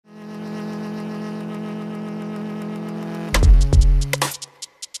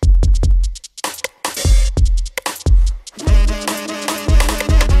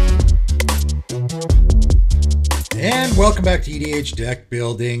back to EDH Deck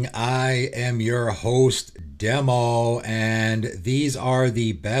Building. I am your host, Demo, and these are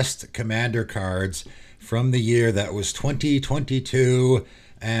the best Commander cards from the year that was 2022.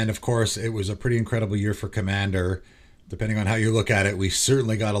 And of course, it was a pretty incredible year for Commander. Depending on how you look at it, we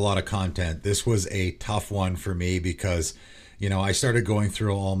certainly got a lot of content. This was a tough one for me because, you know, I started going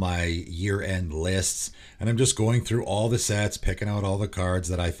through all my year-end lists, and I'm just going through all the sets, picking out all the cards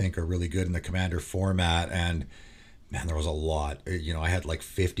that I think are really good in the Commander format, and man, there was a lot. You know, I had like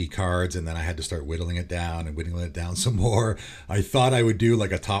 50 cards, and then I had to start whittling it down and whittling it down some more. I thought I would do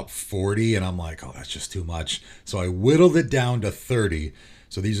like a top 40, and I'm like, oh, that's just too much. So I whittled it down to 30.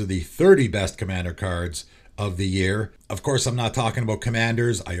 So these are the 30 best Commander cards of the year. Of course, I'm not talking about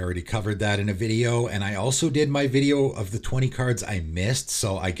Commanders. I already covered that in a video, and I also did my video of the 20 cards I missed.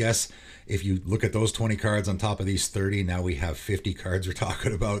 So I guess if you look at those 20 cards on top of these 30, now we have 50 cards we're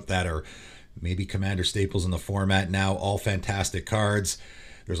talking about that are maybe Commander staples in the format now. All fantastic cards.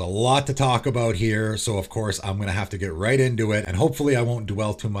 There's a lot to talk about here, so of course I'm going to have to get right into it, and hopefully I won't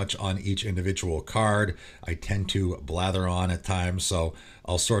dwell too much on each individual card. I tend to blather on at times, so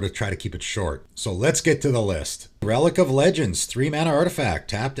I'll sort of try to keep it short. So let's get to the list. Relic of Legends, 3-mana artifact.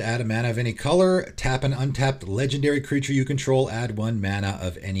 Tap to add a mana of any color. Tap an untapped legendary creature you control. Add 1 mana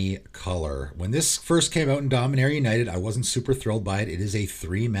of any color. When this first came out in Dominaria United, I wasn't super thrilled by it. It is a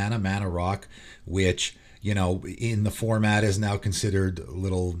 3-mana mana rock, which, you know, in the format is now considered a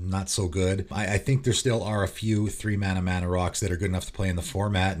little not so good. I think there still are a few 3-mana mana rocks that are good enough to play in the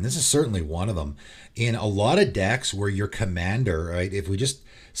format, and this is certainly one of them. In a lot of decks where your commander, right, if we just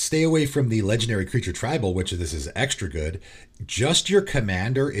stay away from the legendary creature tribal, which this is extra good, just your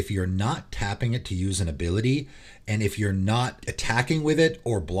commander, if you're not tapping it to use an ability, and if you're not attacking with it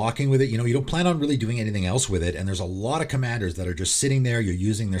or blocking with it, you know, you don't plan on really doing anything else with it, and there's a lot of commanders that are just sitting there, you're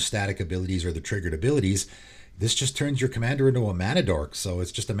using their static abilities or the triggered abilities, this just turns your commander into a mana dork. So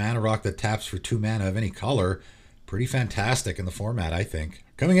it's just a mana rock that taps for 2 mana of any color. Pretty fantastic in the format, I think.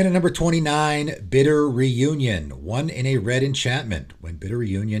 Coming in at number 29, Bitter Reunion. 1 in a red enchantment. When Bitter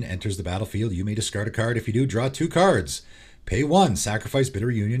Reunion enters the battlefield, you may discard a card. If you do, draw 2 cards. Pay 1, sacrifice Bitter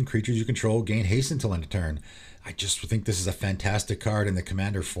Reunion. Creatures you control gain haste until end of turn. I just think this is a fantastic card in the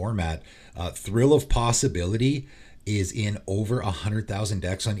Commander format. Thrill of Possibility is in over 100,000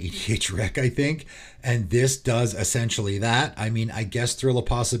 decks on EDHREC, I think. And this does essentially that. I mean, I guess Thrill of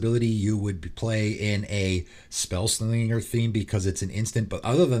Possibility you would play in a Spellslinger theme because it's an instant. But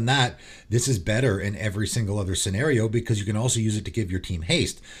other than that, this is better in every single other scenario because you can also use it to give your team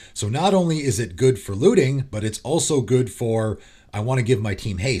haste. So not only is it good for looting, but it's also good for, I want to give my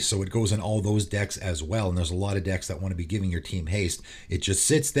team haste, so it goes in all those decks as well. And there's a lot of decks that want to be giving your team haste. It just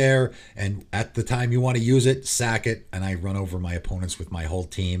sits there, and at the time you want to use it, sack it, and I run over my opponents with my whole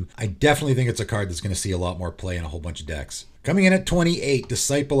team. I definitely think it's a card that's going to see a lot more play in a whole bunch of decks. Coming in at 28,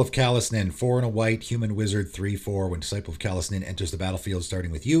 Disciple of Callous Nin, 4 and a white, human wizard, 3/4. When Disciple of Callous Nin enters the battlefield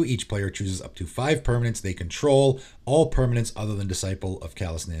starting with you, each player chooses up to 5 permanents they control. All permanents other than Disciple of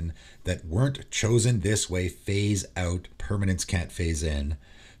Callous Nin that weren't chosen this way phase out. Permanents can't phase in.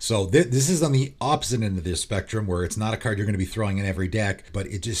 So this is on the opposite end of the spectrum where it's not a card you're going to be throwing in every deck, but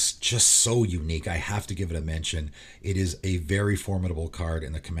it just so unique. I have to give it a mention. It is a very formidable card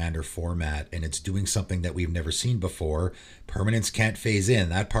in the Commander format, and it's doing something that we've never seen before. Permanents can't phase in.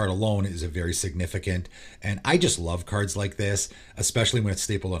 That part alone is a very significant, and I just love cards like this, especially when it's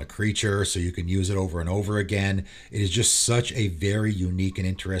stapled on a creature, so you can use it over and over again. It is just such a very unique and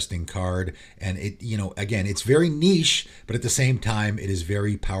interesting card, and it, you know, again, it's very niche, but at the same time, it is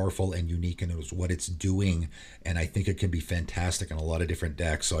very powerful and unique in what it's doing, and I think it can be fantastic in a lot of different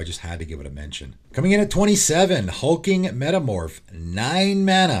decks, so I just had to give it a mention. Coming in at 27, Hulking Metamorph, 9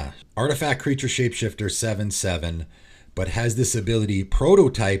 mana, artifact creature shapeshifter, 7/7, but has this ability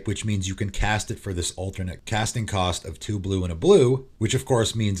Prototype, which means you can cast it for this alternate casting cost of 2 blue and a blue, which of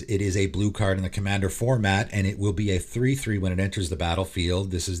course means it is a blue card in the Commander format, and it will be a 3/3 when it enters the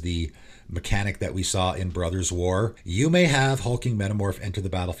battlefield. This is the mechanic that we saw in Brothers War. You may have Hulking Metamorph enter the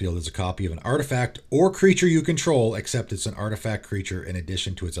battlefield as a copy of an artifact or creature you control, except it's an artifact creature in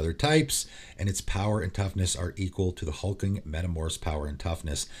addition to its other types, and its power and toughness are equal to the Hulking Metamorph's power and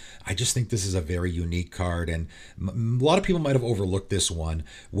toughness. I just think this is a very unique card, and a lot of people might have overlooked this one.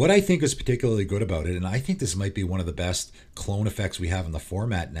 What I think is particularly good about it, and I think this might be one of the best clone effects we have in the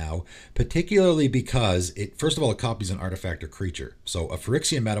format now, particularly because it, first of all, it copies an artifact or creature. So a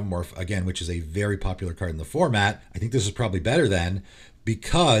Phyrexian Metamorph, again, which is a very popular card in the format, I think this is probably better than,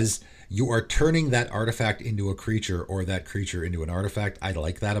 because you are turning that artifact into a creature or that creature into an artifact. I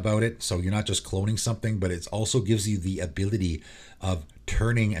like that about it. So you're not just cloning something, but it also gives you the ability of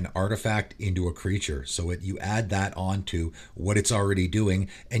turning an artifact into a creature. So you add that on to what it's already doing.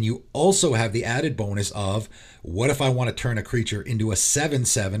 And you also have the added bonus of, what if I want to turn a creature into a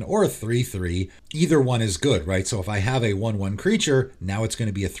 7/7 or a 3/3? Either one is good, right? So if I have a 1/1 creature, now it's going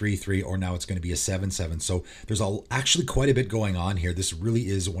to be a 3/3, or now it's going to be a 7/7. So there's actually quite a bit going on here. This really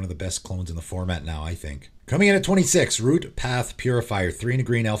is one of the best clones in the format now, I think. Coming in at 26, Root Path Purifier, 3 and a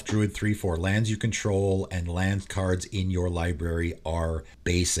green elf druid, 3/4. Lands you control and land cards in your library are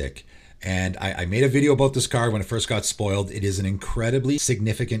basic. And I made a video about this card when it first got spoiled. It is an incredibly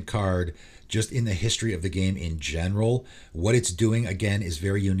significant card just in the history of the game in general. What it's doing, again, is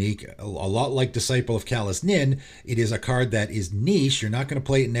very unique. A lot like Disciple of Callous Nin, it is a card that is niche. You're not going to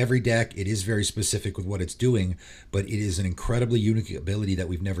play it in every deck. It is very specific with what it's doing, but it is an incredibly unique ability that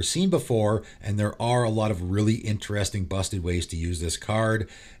we've never seen before, and there are a lot of really interesting busted ways to use this card.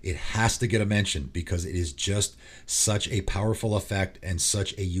 It has to get a mention because it is just such a powerful effect and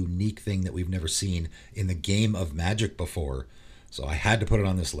such a unique thing that we've never seen in the game of Magic before. So I had to put it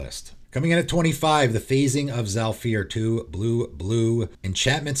on this list. Coming in at 25, the Phasing of Zhalfir, 2 blue.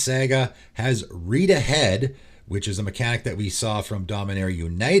 Enchantment Saga has Read Ahead, which is a mechanic that we saw from Dominaria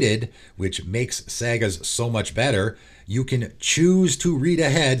United, which makes sagas so much better. You can choose to read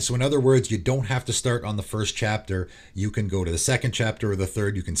ahead. So in other words, you don't have to start on the first chapter. You can go to the second chapter or the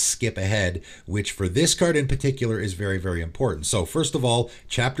third. You can skip ahead, which for this card in particular is very, very important. So first of all,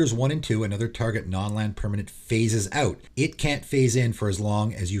 chapters 1 and 2, another target non-land permanent phases out. It can't phase in for as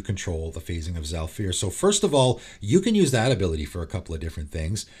long as you control the Phasing of Zhalfir. So first of all, you can use that ability for a couple of different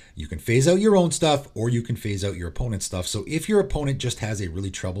things. You can phase out your own stuff, or you can phase out your opponent's stuff. So if your opponent just has a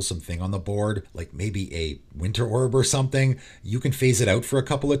really troublesome thing on the board, like maybe a Winter Orb or something, you can phase it out for a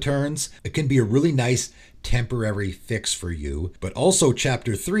couple of turns. It can be a really nice temporary fix for you. But also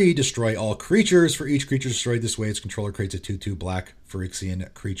chapter 3, destroy all creatures. For each creature destroyed this way, its controller creates a 2/2 black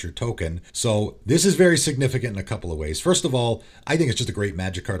Phyrexian creature token. So this is very significant in a couple of ways. First of all, I think it's just a great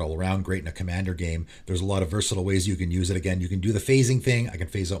Magic card all around, great in a commander game. There's a lot of versatile ways you can use it. Again, you can do the phasing thing. I can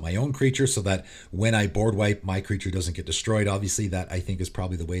phase out my own creature so that when I board wipe, my creature doesn't get destroyed. Obviously, that I think is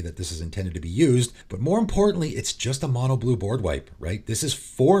probably the way that this is intended to be used. But more importantly, it's just a mono blue board wipe, right? This is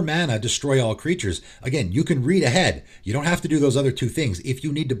 4 mana, destroy all creatures. Again, you can read ahead. You don't have to do those other 2 things. If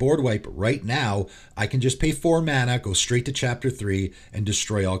you need to board wipe right now, I can just pay 4 mana, go straight to chapter 3, and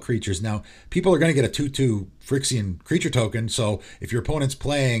destroy all creatures. Now, people are going to get a 2/2 Phyrexian creature token, so if your opponent's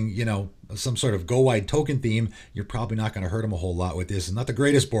playing, some sort of go wide token theme, you're probably not going to hurt them a whole lot with this. It's not the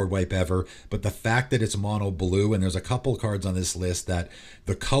greatest board wipe ever, but the fact that it's mono blue, and there's a couple cards on this list that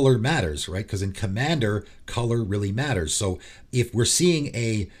the color matters, right? Because in Commander, color really matters. So if we're seeing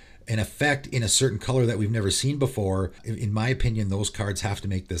an effect in a certain color that we've never seen before, in my opinion, those cards have to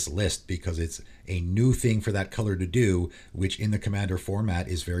make this list because it's a new thing for that color to do, which in the Commander format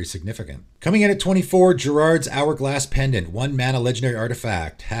is very significant. Coming in at 24, Gerard's Hourglass Pendant, 1 mana legendary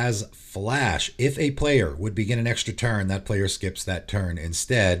artifact, has Flash. If a player would begin an extra turn, that player skips that turn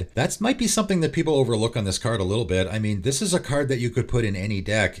instead. That might be something that people overlook on this card a little bit. I mean, this is a card that you could put in any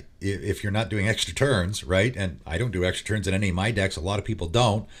deck if you're not doing extra turns, right? And I don't do extra turns in any of my decks. A lot of people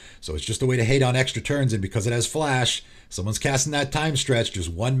don't. So it's just a way to hate on extra turns. And because it has Flash, someone's casting that time stretch, just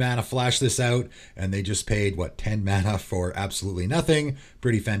 1 mana, flash this out, and they just paid, 10 mana for absolutely nothing.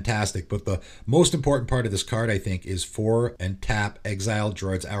 Pretty fantastic. But the most important part of this card, I think, is 4 and tap, exile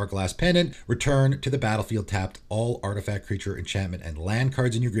Gerard's Hourglass Pendant, return to the battlefield tapped all artifact, creature, enchantment, and land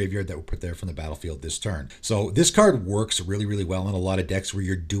cards in your graveyard that were put there from the battlefield this turn. So this card works really, really well in a lot of decks where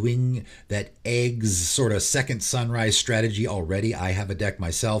you're doing that eggs sort of second sunrise strategy already. I have a deck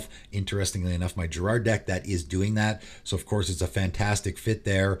myself, interestingly enough, my Gerard deck that is doing that. So of course it's a fantastic fit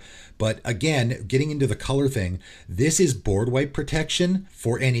there. But again, getting into the color thing, this is board wipe protection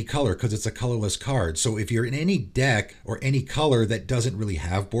for any color because it's a colorless card. So if you're in any deck or any color that doesn't really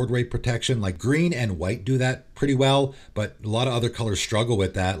have board wipe protection, like green and white do that pretty well, but a lot of other colors struggle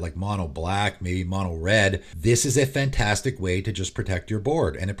with that, like mono black, maybe mono red. This is a fantastic way to just protect your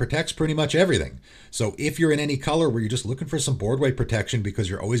board, and it protects pretty much everything. So if you're in any color where you're just looking for some board wipe protection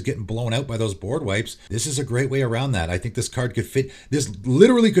because you're always getting blown out by those board wipes, this is a great way around that. I think this card could fit, this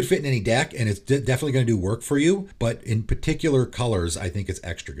literally could fit in any deck, and it's definitely going to do work for you, but in particular colors, I think it's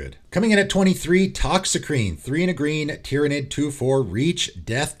extra good. Coming in at 23, Toxicrene, 3 and a green, Tyrannid, 2/4, reach,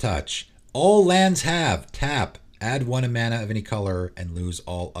 death touch. All lands have tap, add 1 mana of any color, and lose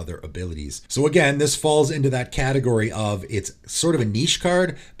all other abilities. So again, this falls into that category of it's sort of a niche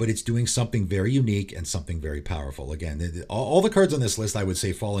card, but it's doing something very unique and something very powerful. Again, all the cards on this list, I would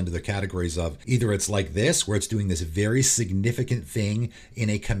say, fall into the categories of either it's like this, where it's doing this very significant thing in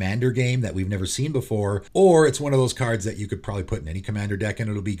a commander game that we've never seen before, or it's one of those cards that you could probably put in any commander deck and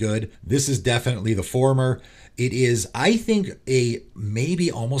it'll be good. This is definitely the former. It is, I think, a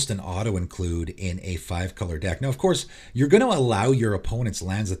maybe almost an auto include in a 5-color deck. Now, of course, you're going to allow your opponent's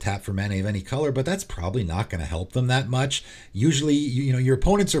lands to tap for mana of any color, but that's probably not going to help them that much. Usually, you know, your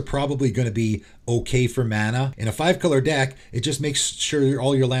opponents are probably going to be okay for mana. In a 5-color deck, it just makes sure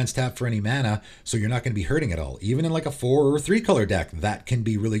all your lands tap for any mana, so you're not going to be hurting at all. Even in like a 4 or 3-color deck, that can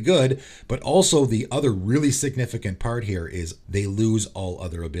be really good. But also the other really significant part here is they lose all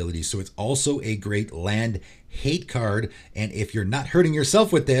other abilities. So it's also a great land hate card, and if you're not hurting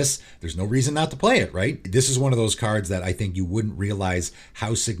yourself with this, there's no reason not to play it, right? This is one of those cards that I think you wouldn't realize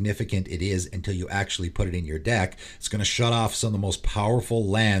how significant it is until you actually put it in your deck. It's going to shut off some of the most powerful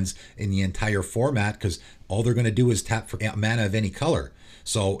lands in the entire format because all they're going to do is tap for mana of any color.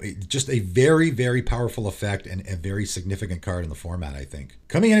 So just a very, very powerful effect and a very significant card in the format, I think.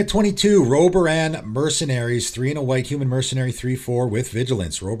 Coming in at 22, Roboran Mercenaries, 3 and a white human mercenary, 3/4 with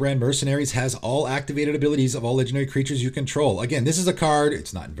vigilance. Roboran Mercenaries has all activated abilities of all legendary creatures you control. Again, this is a card,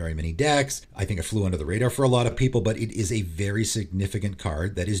 it's not in very many decks. I think it flew under the radar for a lot of people, but it is a very significant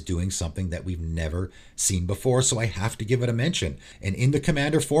card that is doing something that we've never seen before, so I have to give it a mention. And in the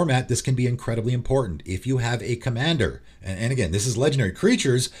commander format, this can be incredibly important. If you have a commander, and again, this is legendary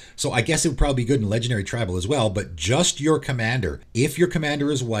creatures, so I guess it would probably be good in legendary tribal as well, but just your commander. If your commander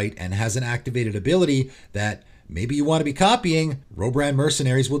is white and has an activated ability that maybe you want to be copying, Roboran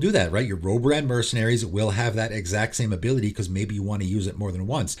Mercenaries will do that, right? Your Roboran Mercenaries will have that exact same ability because maybe you want to use it more than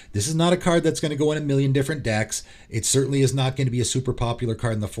once. This is not a card that's going to go in a million different decks. It certainly is not going to be a super popular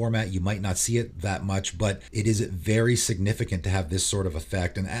card in the format. You might not see it that much, but it is very significant to have this sort of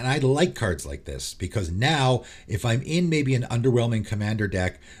effect. And I like cards like this because now if I'm in maybe an underwhelming commander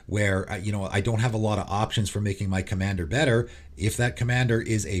deck where, you know, I don't have a lot of options for making my commander better, if that commander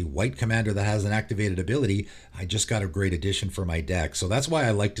is a white commander that has an activated ability, I just got a great addition for my deck. So that's why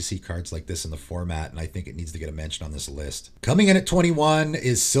I like to see cards like this in the format, and I think it needs to get a mention on this list. Coming in at 21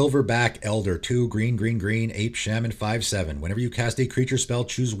 is Silverback Elder, 2 green, green, green, Ape Shaman, 5/7. Whenever you cast a creature spell,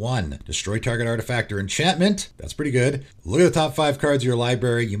 choose 1. Destroy target artifact or enchantment. That's pretty good. Look at the top 5 cards of your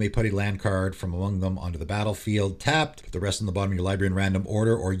library. You may put a land card from among them onto the battlefield, tapped. Put the rest on the bottom of your library in random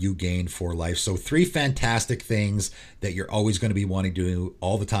order, or you gain 4 life. So 3 fantastic things that you're always going to be wanting to do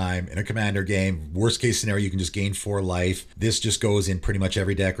all the time in a commander game. Worst case scenario, you can just gain 4 life. This just goes in pretty much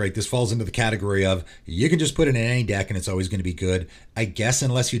every deck, right? This falls into the category of you can just put it in any deck and it's always going to be good. I guess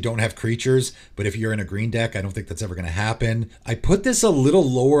unless you don't have creatures, but if you're in a green deck, I don't think that's ever going to happen. I put this a little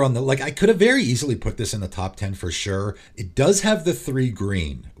lower on the, like I could have very easily put this in the top 10 for sure. It does have the 3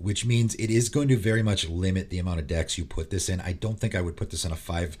 green, which means it is going to very much limit the amount of decks you put this in. I don't think I would put this in a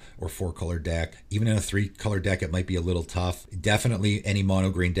 5 or 4 color deck. Even in a 3 color deck, it might be a little tough. Definitely any mono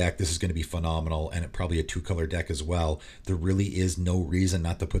green deck, this is going to be phenomenal, and it probably a 2 color deck as well. There really is no reason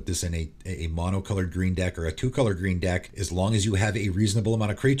not to put this in a monocolored green deck or a 2 color green deck as long as you have a reasonable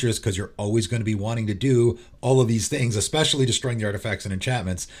amount of creatures, because you're always going to be wanting to do all of these things, especially destroying the artifacts and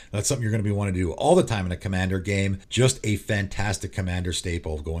enchantments. That's something you're going to be wanting to do all the time in a commander game. Just a fantastic commander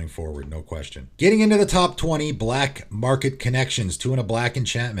staple going forward, no question. Getting into the top 20, Black Market Connections, 2 and a black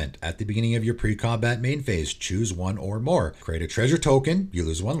enchantment. At the beginning of your pre-combat main phase, choose 1 or more. Create a treasure token, you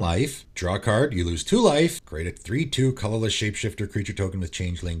lose 1 life. Draw a card, you lose 2 life. Create a 3/2 colorless shapeshifter creature token with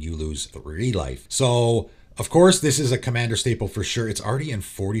changeling, you lose 3 life. So of course, this is a commander staple for sure. It's already in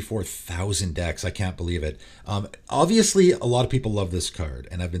 44,000 decks. I can't believe it. Obviously, a lot of people love this card,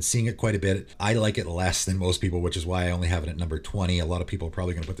 and I've been seeing it quite a bit. I like it less than most people, which is why I only have it at number 20. A lot of people are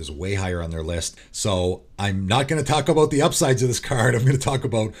probably going to put this way higher on their list. So I'm not going to talk about the upsides of this card. I'm going to talk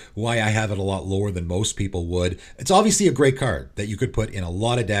about why I have it a lot lower than most people would. It's obviously a great card that you could put in a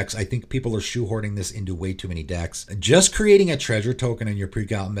lot of decks. I think people are shoehorning this into way too many decks. Just creating a treasure token in your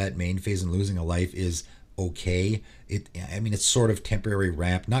pre-combat main phase and losing a life is okay. It's sort of temporary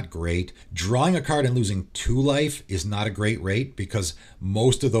ramp, not great. Drawing a card and losing 2 life is not a great rate because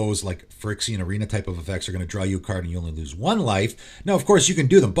most of those like Phyrexian Arena type of effects are going to draw you a card and you only lose 1 life. Now, of course, you can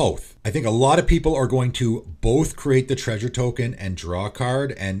do them both. I think a lot of people are going to both create the treasure token and draw a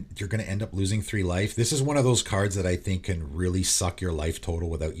card, and you're going to end up losing 3 life. This is one of those cards that I think can really suck your life total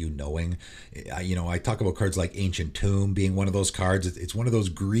without you knowing. I talk about cards like Ancient Tomb being one of those cards. It's one of those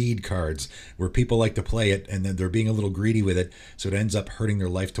greed cards where people like to play it and then they're being a little greedy with it, so it ends up hurting their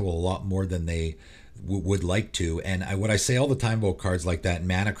life total a lot more than they would like to. And what I say all the time about cards like that,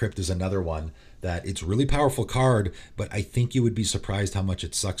 Mana Crypt is another one, that it's a really powerful card, but I think you would be surprised how much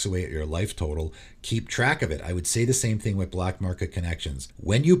it sucks away at your life total. Keep track of it. I would say the same thing with Black Market Connections.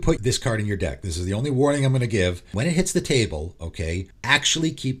 When you put this card in your deck, this is the only warning I'm going to give. When it hits the table, okay,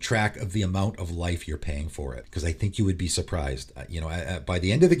 actually keep track of the amount of life you're paying for it, because I think you would be surprised. By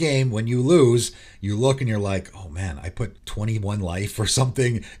the end of the game, when you lose, you look and you're like, oh man, I put 21 life or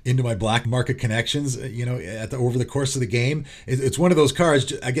something into my Black Market Connections, over the course of the game. It's one of those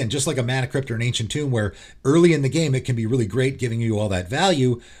cards, again, just like a Mana Crypt or an Ancient Tomb, where early in the game it can be really great, giving you all that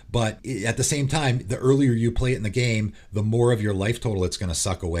value, but at the same time, the earlier you play it in the game, the more of your life total it's going to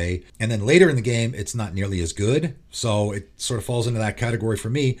suck away. And then later in the game, it's not nearly as good. So it sort of falls into that category for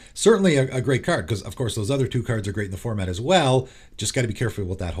me. Certainly a great card, because of course those other two cards are great in the format as well. Just got to be careful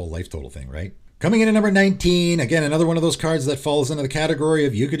with that whole life total thing, right? Coming in at number 19, again, another one of those cards that falls into the category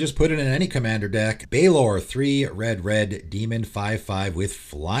of you could just put it in any commander deck. Balor, 3 red, demon, 5/5 with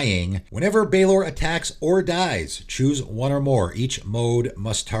flying. Whenever Balor attacks or dies, choose one or more. Each mode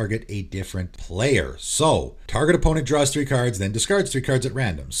must target a different player. So, target opponent draws 3 cards, then discards 3 cards at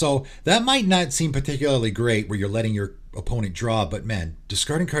random. So, that might not seem particularly great where you're letting your opponent draw, but man,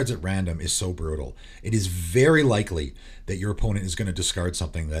 discarding cards at random is so brutal. It is very likely that your opponent is going to discard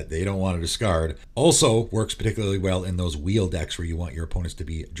something that they don't want to discard. Also works particularly well in those wheel decks where you want your opponents to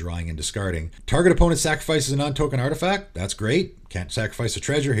be drawing and discarding. Target opponent sacrifices a non-token artifact. That's great. Can't sacrifice a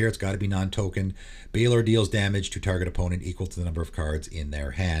treasure here. It's got to be non-token. Balor deals damage to target opponent equal to the number of cards in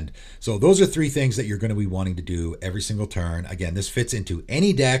their hand. So those are 3 things that you're going to be wanting to do every single turn. Again, this fits into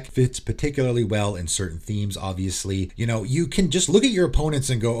any deck, fits particularly well in certain themes, obviously. You can just look at your opponents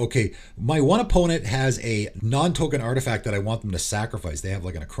and go, okay, my one opponent has a non-token artifact that I want them to sacrifice. They have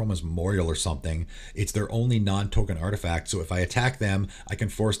like an Akroma's Memorial or something. It's their only non-token artifact. So if I attack them, I can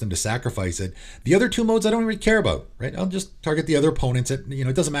force them to sacrifice it. The other 2 modes I don't really care about, right? I'll just target the other opponents. It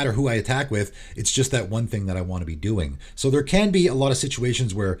doesn't matter who I attack with. It's just that one thing that I want to be doing. So there can be a lot of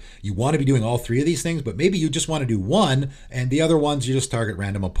situations where you want to be doing all 3 of these things, but maybe you just want to do one, and the other ones you just target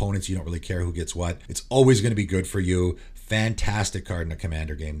random opponents. You don't really care who gets what. It's always going to be good for you. Fantastic card in a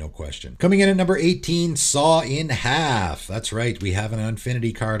commander game, no question. Coming in at number 18, Saw in Half. That's right, we have an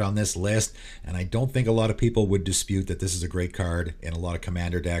Infinity card on this list, and I don't think a lot of people would dispute that this is a great card in a lot of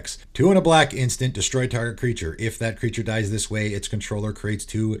commander decks. 2 and a black instant, destroy target creature. If that creature dies this way, its controller creates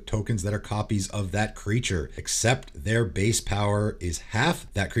 2 tokens that are copies of that creature, except their base power is half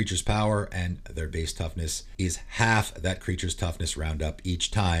that creature's power, and their base toughness is half that creature's toughness round up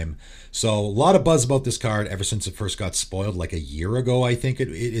each time. So a lot of buzz about this card ever since it first got spoiled like a year ago, I think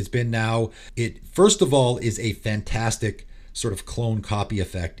it's been now. It, first of all, is a fantastic sort of clone copy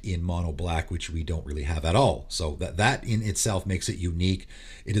effect in mono black, which we don't really have at all. So that in itself makes it unique.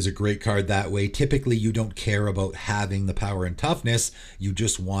 It is a great card that way. Typically, you don't care about having the power and toughness. You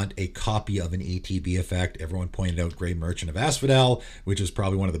just want a copy of an ATB effect. Everyone pointed out Grey Merchant of Asphodel, which is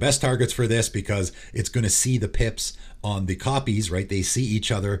probably one of the best targets for this because it's going to see the pips on the copies, right? They see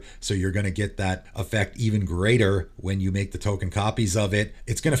each other, so you're going to get that effect even greater when you make the token copies of it.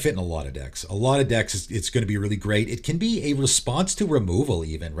 It's going to fit in a lot of decks. A lot of decks, it's going to be really great. It can be a response to removal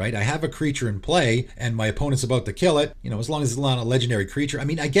even, right? I have a creature in play and my opponent's about to kill it, as long as it's not a legendary creature. I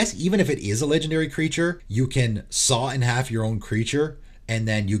mean, I guess even if it is a legendary creature, you can saw in half your own creature, and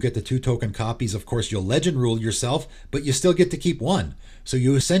then you get the 2 token copies. Of course, you'll legend rule yourself, but you still get to keep 1. So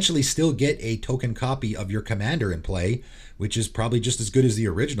you essentially still get a token copy of your commander in play, which is probably just as good as the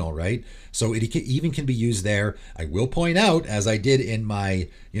original, right? So it even can be used there. I will point out, as I did in my,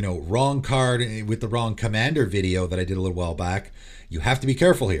 wrong card with the wrong commander video that I did a little while back, you have to be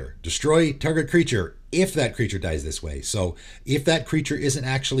careful here. Destroy target creature if that creature dies this way. So if that creature isn't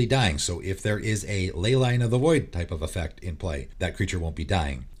actually dying, so if there is a Leyline of the Void type of effect in play, that creature won't be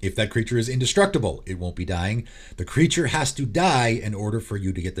dying. If that creature is indestructible, it won't be dying. The creature has to die in order for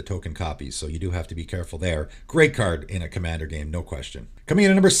you to get the token copies. So you do have to be careful there. Great card in a commander game, no question. Coming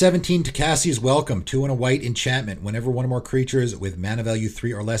in at number 17, Takassi's Welcome. 2 and a white enchantment. Whenever one or more creatures with mana value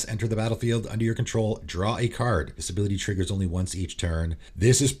 3 or less enter the battlefield under your control, draw a card. This ability triggers only once each turn.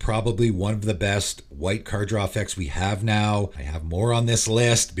 This is probably one of the best white card draw effects we have now. I have more on this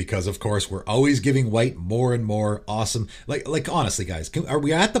list because, of course, we're always giving white more and more awesome. Like honestly, guys, are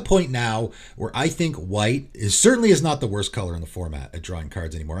we at the point now where I think white certainly is not the worst color in the format at drawing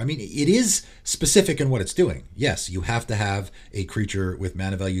cards anymore? I mean, it is specific in what it's doing. Yes, you have to have a creature with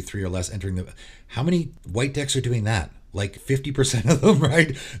mana value 3 or less entering the... How many white decks are doing that? Like 50% of them,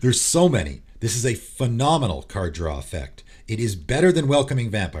 right? There's so many. This is a phenomenal card draw effect. It is better than Welcoming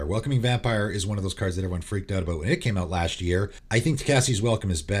Vampire. Welcoming Vampire is one of those cards that everyone freaked out about when it came out last year. I think Takassi's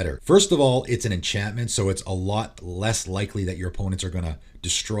Welcome is better. First of all, it's an enchantment, so it's a lot less likely that your opponents are going to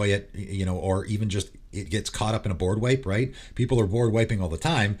destroy it, you know, or even just it gets caught up in a board wipe, right? People are board wiping all the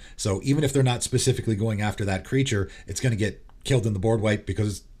time, so even if they're not specifically going after that creature, it's going to get killed in the board wipe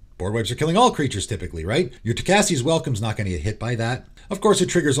because board wipes are killing all creatures typically, right? Your Takassi's Welcome's not going to get hit by that. Of course, it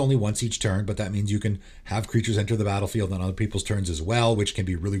triggers only once each turn, but that means you can have creatures enter the battlefield on other people's turns as well, which can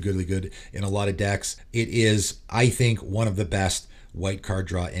be really good in a lot of decks. It is, I think, one of the best white card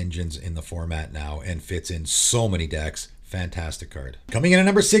draw engines in the format now and fits in so many decks. Fantastic card. Coming in at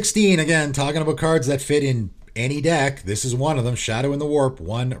number 16, again, talking about cards that fit in any deck. This is one of them. Shadow in the Warp,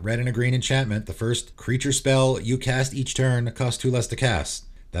 1 red and a green enchantment. The first creature spell you cast each turn costs 2 less to cast.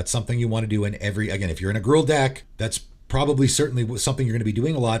 That's something you want to do in every, again, if you're in a Gruul deck, that's probably certainly something you're going to be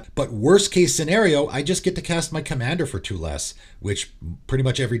doing a lot. But worst case scenario, I just get to cast my commander for 2 less, which pretty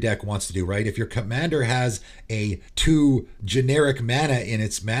much every deck wants to do, right? If your commander has a 2 generic mana in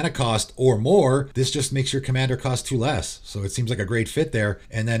its mana cost or more, this just makes your commander cost 2 less. So it seems like a great fit there.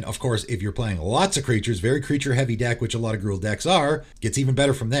 And then, of course, if you're playing lots of creatures, very creature-heavy deck, which a lot of Gruul decks are, gets even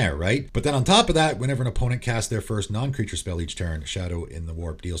better from there, right? But then on top of that, whenever an opponent casts their first non-creature spell each turn, Shadow in the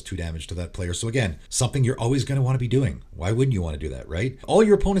Warp deals 2 damage to that player. So again, something you're always going to want to be doing. Why wouldn't you want to do that, right? All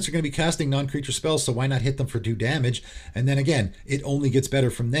your opponents are going to be casting non-creature spells, so why not hit them for 2 damage? And then again, it only gets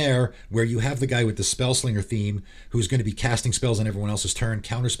better from there, where you have the guy with the Spellslinger theme who's going to be casting spells on everyone else's turn,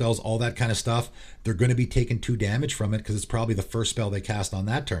 counter spells, all that kind of stuff. They're going to be taking 2 damage from it because it's probably the first spell they cast on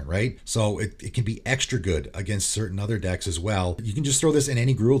that turn, right? So it can be extra good against certain other decks as well. You can just throw this in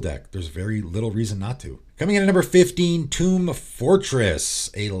any Gruul deck. There's very little reason not to. Coming in at number 15, Tomb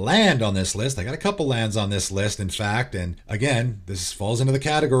Fortress, a land on this list. I got a couple lands on this list, in fact, and again, this falls into the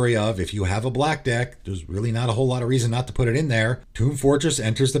category of if you have a black deck, there's really not a whole lot of reason not to put it in there. Tomb Fortress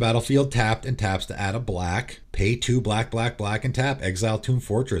enters the battlefield tapped and taps to add a black. Pay 2 black, and tap. Exile Tomb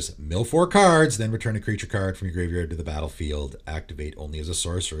Fortress. Mill 4 cards, then return a creature card from your graveyard to the battlefield. Activate only as a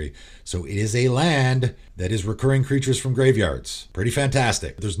sorcery. So it is a land that is recurring creatures from graveyards. Pretty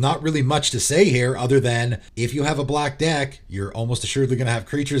fantastic. There's not really much to say here other than if you have a black deck, you're almost assuredly going to have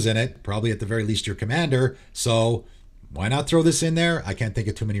creatures in it. Probably at the very least your commander. So why not throw this in there? I can't think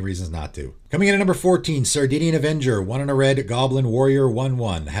of too many reasons not to. Coming in at number 14, Sardinian Avenger, 1 and a red, Goblin Warrior,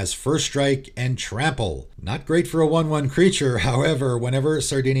 1/1, has First Strike and Trample. Not great for a 1/1 creature. However, whenever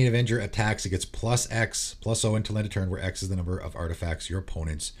Sardinian Avenger attacks, it gets +X, +0 until end of turn, where X is the number of artifacts your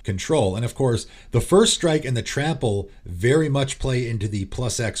opponents control. And of course, the First Strike and the Trample very much play into the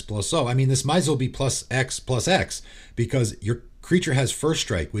 +X, +0. I mean, this might as well be +X, because your creature has First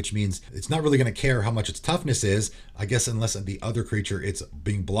Strike, which means it's not really going to care how much its toughness is, I guess, unless the other creature it's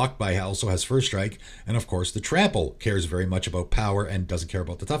being blocked by also has First Strike. And of course, the Trample cares very much about power and doesn't care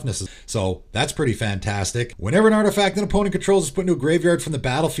about the toughness. So that's pretty fantastic. Whenever an artifact an opponent controls is put into a graveyard from the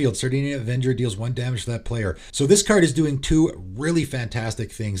battlefield, Sardinian Avenger deals 1 damage to that player. So this card is doing 2 really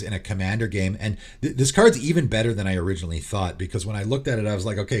fantastic things in a commander game. And this card's even better than I originally thought, because when I looked at it, I was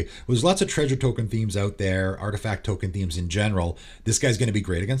like, okay, well, there's lots of treasure token themes out there, artifact token themes in general. This guy's going to be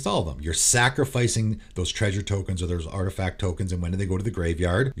great against all of them. You're sacrificing those treasure tokens or those artifact tokens, and when they go to the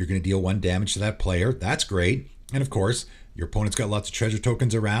graveyard, you're going to deal 1 damage to that player. That's great. And of course, your opponent's got lots of treasure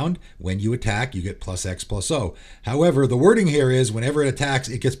tokens around. When you attack, you get +X, +0. However, the wording here is whenever it attacks,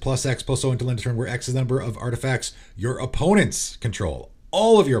 it gets +X, +0 until end of turn, where X is the number of artifacts your opponents control.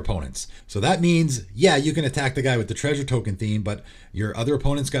 All of your opponents. So that means, yeah, you can attack the guy with the treasure token theme, but your other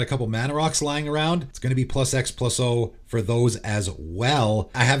opponent's got a couple mana rocks lying around. It's going to be +X, +0 for those as well.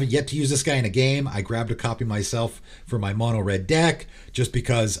 I haven't yet to use this guy in a game. I grabbed a copy myself for my mono red deck, just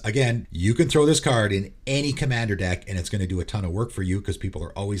because, again, you can throw this card in any commander deck and it's going to do a ton of work for you, because people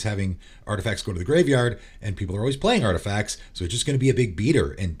are always having artifacts go to the graveyard and people are always playing artifacts. So it's just going to be a big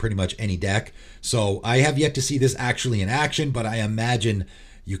beater in pretty much any deck. So I have yet to see this actually in action, but I imagine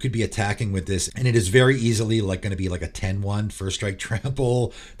you could be attacking with this, and it is very easily like going to be like a 10/1 First Strike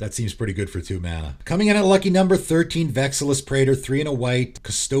Trample. That seems pretty good for 2 mana. Coming in at lucky number 13, Vexilus Praetor, 3 and a white,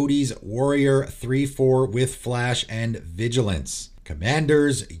 Custodes Warrior, 3/4 with Flash and Vigilance.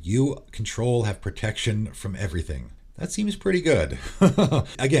 Commanders you control have protection from everything. That seems pretty good.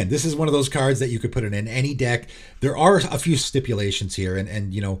 Again, this is one of those cards that you could put in any deck. There are a few stipulations here,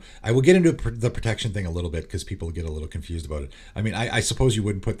 and you know, I will get into the protection thing a little bit because people get a little confused about it. I mean, I suppose you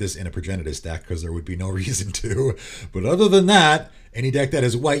wouldn't put this in a Progenitus deck because there would be no reason to. But other than that, any deck that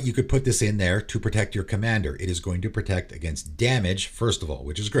is white, you could put this in there to protect your commander. It is going to protect against damage, first of all,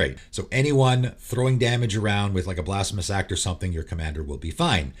 which is great. So anyone throwing damage around with like a Blasphemous Act or something, your commander will be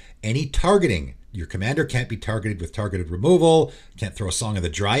fine. Any targeting, your commander can't be targeted with targeted removal, can't throw a Song of the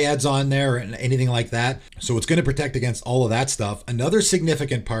Dryads on there, and anything like that. So it's going to protect against all of that stuff. Another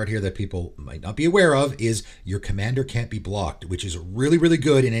significant part here that people might not be aware of is your commander can't be blocked, which is really, really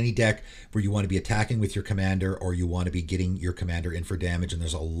good in any deck where you want to be attacking with your commander or you want to be getting your commander in for damage. And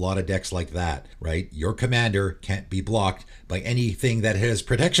there's a lot of decks like that, right? Your commander can't be blocked by anything that has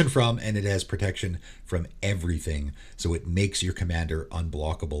protection from, and it has protection from everything. So it makes your commander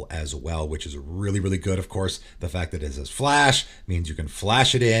unblockable as well, which is really, really good. Of course, the fact that it says flash means you can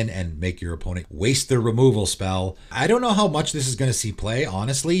flash it in and make your opponent waste their removal spell. I don't know how much this is going to see play,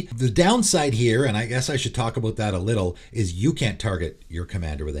 honestly. The downside here, and I guess I should talk about that a little, is you can't target your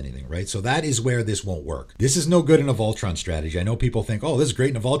commander with anything, right? So that is where this won't work. This is no good in a Voltron strategy. I know people think, oh, this is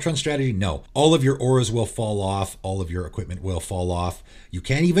great in a Voltron strategy. No, all of your auras will fall off. All of your equipment will fall off. You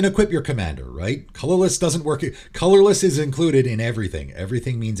can't even equip your commander, right? Colorless doesn't work. Colorless is included in everything.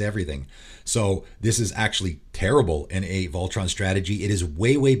 Everything means everything. So this is actually terrible in a Voltron strategy. It is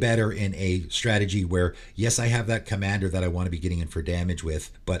way, way better in a strategy where, yes, I have that commander that I want to be getting in for damage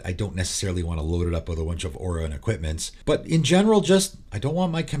with, but I don't necessarily want to load it up with a bunch of aura and equipments. But in general, just, I don't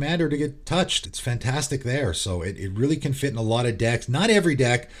want my commander to get touched. It's fantastic there. So it really can fit in a lot of decks. Not every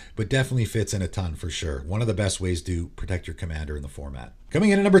deck, but definitely fits in a ton for sure. One of the best ways to protect your commander in the format.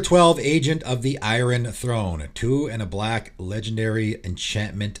 Coming in at number 12, Agent of the Iron Throne. 2 and a black legendary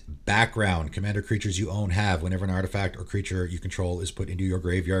enchantment background. Commander creatures you own have. Whenever an artifact or creature you control is put into your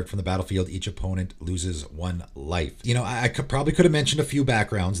graveyard from the battlefield, each opponent loses 1 life. You know, I probably could have mentioned a few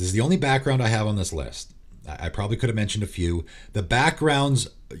backgrounds. This is the only background I have on this list. I probably could have mentioned a few. The backgrounds,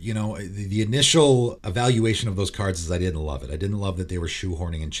 you know, the initial evaluation of those cards is I didn't love it. I didn't love that they were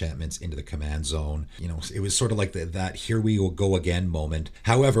shoehorning enchantments into the command zone. You know, it was sort of like that here we will go again moment.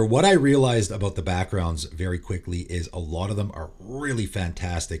 However, what I realized about the backgrounds very quickly is a lot of them are really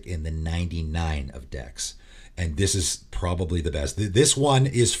fantastic in the 99 of decks. And this is probably the best. This one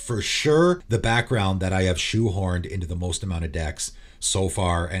is for sure the background that I have shoehorned into the most amount of decks so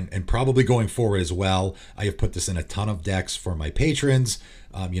far, and probably going forward as well. I have put this in a ton of decks for my patrons.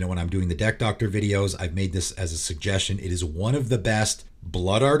 You know, when I'm doing the Deck Doctor videos, I've made this as a suggestion. It is one of the best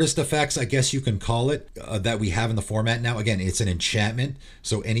Blood Artist effects, I guess you can call it, that we have in the format now. Again, it's an enchantment,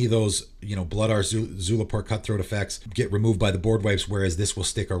 so any of those, you know, Blood Art, Zulaport, Cutthroat effects get removed by the board wipes, whereas this will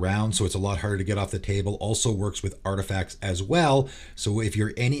stick around, so it's a lot harder to get off the table. Also works with artifacts as well, so if you're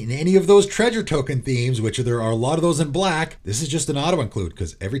in any of those treasure token themes, which there are a lot of those in black, this is just an auto include,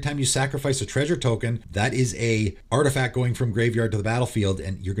 because every time you sacrifice a treasure token, that is a artifact going from graveyard to the battlefield,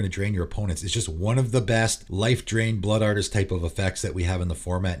 and you're going to drain your opponents. It's just one of the best life drain Blood Artist type of effects that we have in the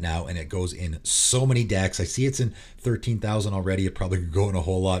format now, and it goes in so many decks. I see it's in 13,000 already. It probably could go in a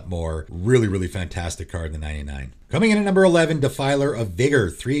whole lot more. Really, really fantastic card in the 99. Coming in at number 11, Defiler of Vigor.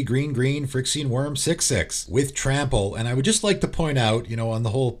 3 green, Phyrexian Worm, 6/6 with Trample. And I would just like to point out, you know, on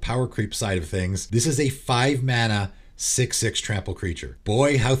the whole power creep side of things, this is a 5 mana 6/6 trample creature.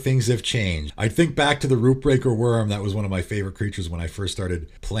 Boy, how things have changed. I think back to the Rootbreaker Worm. That was one of my favorite creatures when I first started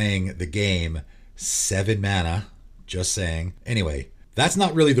playing the game. 7 mana, just saying. Anyway, that's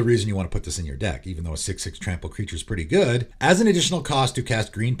not really the reason you want to put this in your deck, even though a 6/6 trample creature is pretty good. As an additional cost to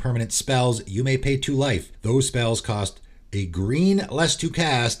cast green permanent spells, you may pay 2 life. Those spells cost a green less to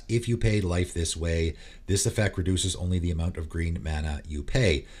cast if you paid life this way. This effect reduces only the amount of green mana you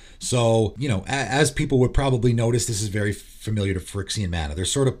pay. So, you know, as people would probably notice, this is very familiar to Phyrexian mana. They're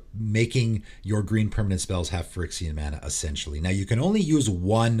sort of making your green permanent spells have Phyrexian mana, essentially. Now, you can only use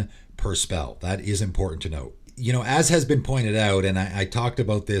 1 per spell. That is important to note. You know, as has been pointed out, and I talked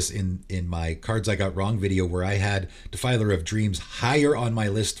about this in my Cards I Got Wrong video, where I had Defiler of Dreams higher on my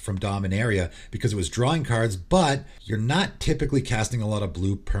list from Dominaria because it was drawing cards, but you're not typically casting a lot of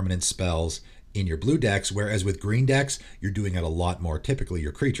blue permanent spells in your blue decks, whereas with green decks, you're doing it a lot more, typically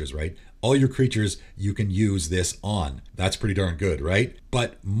your creatures, right? All your creatures you can use this on. That's pretty darn good, right?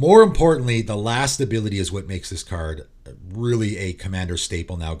 But more importantly, the last ability is what makes this card really a commander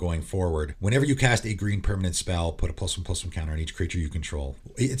staple now going forward. Whenever you cast a green permanent spell, put a +1/+1 counter on each creature you control.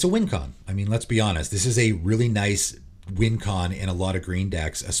 It's a win con. I mean, let's be honest. This is a really nice win con in a lot of green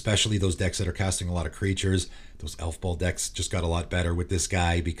decks, especially those decks that are casting a lot of creatures. Those elf ball decks just got a lot better with this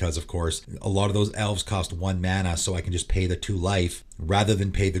guy because, of course, a lot of those elves cost 1 mana, so I can just pay the 2 life rather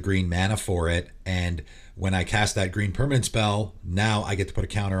than pay the green mana for it. And when I cast that green permanent spell, now I get to put a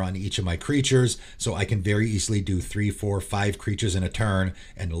counter on each of my creatures, so I can very easily do 3, 4, 5 creatures in a turn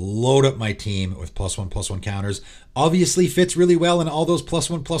and load up my team with +1/+1 counters. Obviously fits really well in all those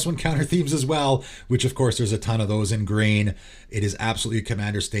 +1/+1 counter themes as well, which of course there's a ton of those in green. It is absolutely a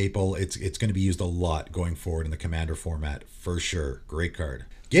commander staple. It's going to be used a lot going forward in the commander format for sure. Great card.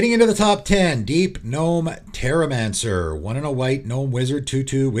 Getting into the top 10, Deep Gnome Terramancer. 1 and a white gnome wizard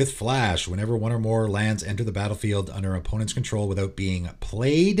 2/2 with flash. Whenever 1 or more lands enter the battlefield under opponent's control without being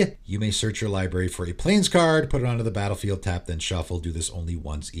played, you may search your library for a plains card, put it onto the battlefield, tap, then shuffle. Do this only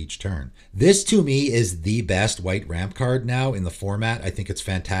once each turn. This to me is the best white ramp card now in the format. I think it's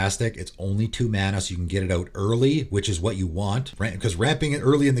fantastic. It's only 2 mana, so you can get it out early, which is what you want, because ramping it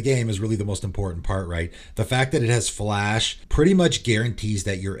early in the game is really the most important part, right? The fact that it has flash pretty much guarantees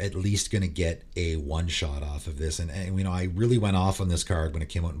that you're at least going to get a one-shot off of this. And you know, I really went off on this card when it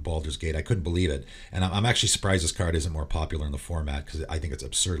came out in Baldur's Gate. I couldn't believe it. And I'm actually surprised this card isn't more popular in the format because I think it's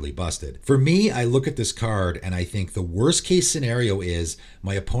absurdly busted. For me, I look at this card and I think the worst case scenario is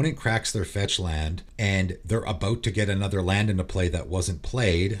my opponent cracks their fetch land and they're about to get another land into play that wasn't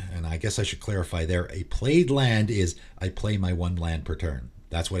played. And I guess I should clarify there. A played land is I play my 1 land per turn.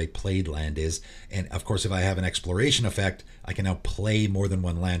 That's what a played land is. And of course, if I have an exploration effect, I can now play more than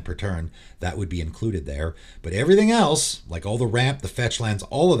 1 land per turn. That would be included there. But everything else, like all the ramp, the fetch lands,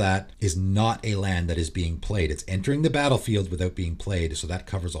 all of that is not a land that is being played. It's entering the battlefield without being played. So that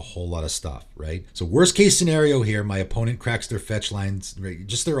covers a whole lot of stuff, right? So worst case scenario here, my opponent cracks their fetch lands,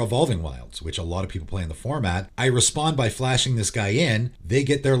 just their Evolving Wilds, which a lot of people play in the format. I respond by flashing this guy in. They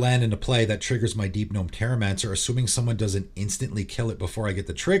get their land into play. That triggers my Deep Gnome Terramancer, assuming someone doesn't instantly kill it before I get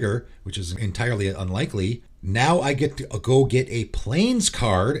the trigger, which is entirely unlikely. Now I get to go get a plains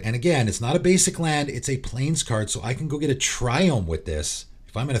card. And again, it's not a basic land, it's a plains card. So I can go get a Triome with this.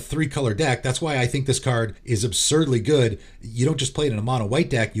 If I'm in a 3-color deck, that's why I think this card is absurdly good. You don't just play it in a mono white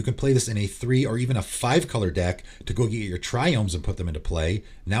deck. You can play this in a 3 or even a 5-color deck to go get your Triomes and put them into play.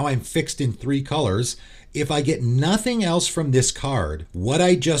 Now I'm fixed in 3 colors. If I get nothing else from this card, what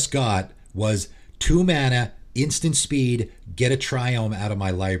I just got was 2 mana, instant speed, get a Triome out of my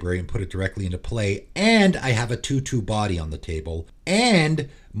library and put it directly into play, and I have a 2/2 body on the table, and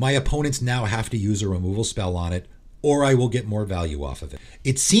my opponents now have to use a removal spell on it, or I will get more value off of it.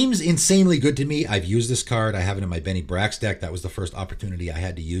 It seems insanely good to me. I've used this card. I have it in my Benny Brax deck. That was the first opportunity I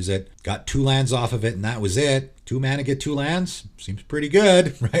had to use it. Got 2 lands off of it, and that was it. 2 mana, get 2 lands? Seems pretty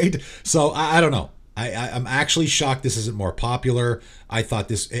good, right? So I don't know. I'm actually shocked this isn't more popular. I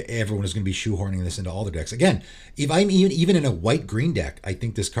thought everyone was going to be shoehorning this into all their decks. Again, if I'm even in a white-green deck, I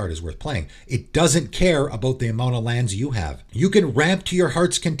think this card is worth playing. It doesn't care about the amount of lands you have. You can ramp to your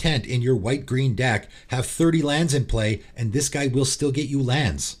heart's content in your white-green deck, have 30 lands in play, and this guy will still get you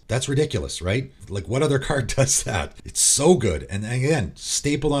lands. That's ridiculous, right? Like, what other card does that? It's so good. And again,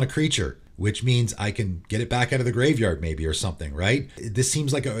 stapled on a creature, which means I can get it back out of the graveyard maybe or something, right? This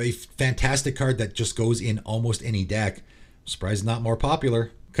seems like a fantastic card that just goes in almost any deck. I'm surprised it's not more popular.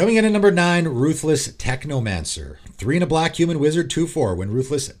 Coming in at number 9, Ruthless Technomancer. 3 and a black human wizard, 2/4. When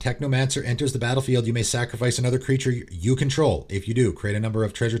Ruthless Technomancer enters the battlefield, you may sacrifice another creature you control. If you do, create a number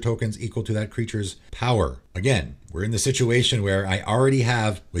of treasure tokens equal to that creature's power. Again, we're in the situation where I already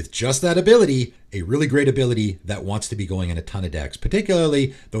have, with just that ability, a really great ability that wants to be going in a ton of decks,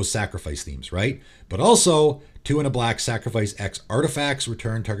 particularly those sacrifice themes, right? But also, 2 and a black, sacrifice X artifacts,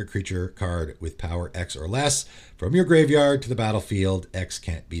 return target creature card with power X or less from your graveyard to the battlefield. X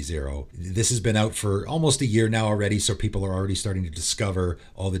can't be 0. This has been out for almost a year now already, so people are already starting to discover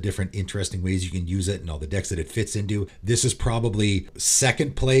all the different interesting ways you can use it and all the decks that it fits into. This is probably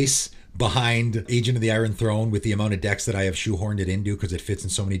second place behind Agent of the Iron Throne with the amount of decks that I have shoehorned it into, because it fits in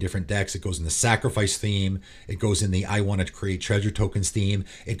so many different decks. It goes in the sacrifice theme. It goes in the I want to create treasure tokens theme.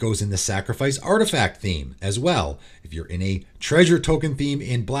 It goes in the sacrifice artifact theme as well. If you're in a treasure token theme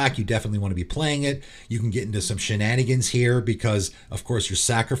in black, you definitely want to be playing it. You can get into some shenanigans here because, of course, you're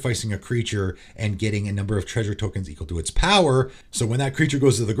sacrificing a creature and getting a number of treasure tokens equal to its power. So when that creature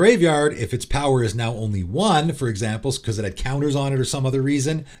goes to the graveyard, if its power is now only 1, for example, because it had counters on it or some other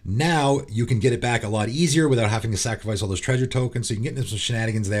reason, now you can get it back a lot easier without having to sacrifice all those treasure tokens. So you can get into some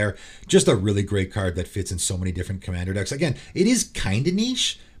shenanigans there. Just a really great card that fits in so many different commander decks. Again, it is kind of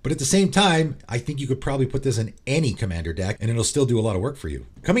niche, but at the same time, I think you could probably put this in any commander deck and it'll still do a lot of work for you.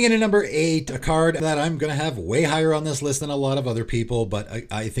 Coming in at number 8, a card that I'm going to have way higher on this list than a lot of other people, but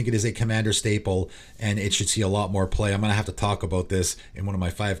I think it is a Commander staple, and it should see a lot more play. I'm going to have to talk about this in one of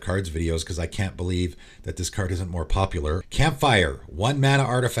my 5 cards videos because I can't believe that this card isn't more popular. Campfire, 1 mana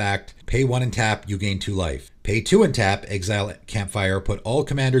artifact, pay 1 and tap, you gain 2 life. Pay 2 and tap, exile Campfire, put all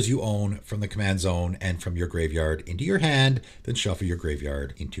commanders you own from the command zone and from your graveyard into your hand, then shuffle your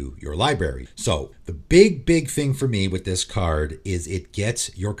graveyard into your library. So the big thing for me with this card is it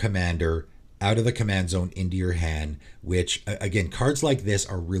gets your commander out of the command zone into your hand, which, again, cards like this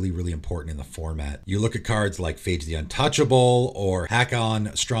are really important in the format. You look at cards like Phage the Untouchable or Hakon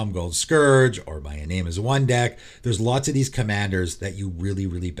Stromgold Scourge or My Name is One deck. There's lots of these commanders that you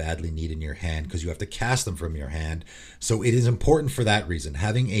really badly need in your hand because you have to cast them from your hand. So it is important for that reason.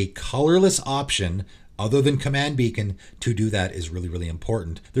 Having a colorless option other than Command Beacon to do that is really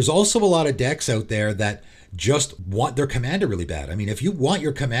important. There's also a lot of decks out there that just want their commander really bad. I mean, if you want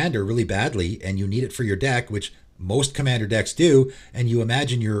your commander really badly and you need it for your deck, which most commander decks do, and you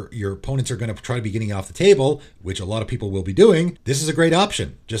imagine your opponents are going to try to be getting it off the table, which a lot of people will be doing, this is a great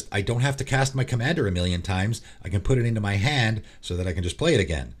option. Just, I don't have to cast my commander a million times. I can put it into my hand so that I can just play it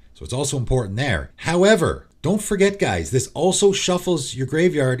again. So it's also important there. However, don't forget, guys, this also shuffles your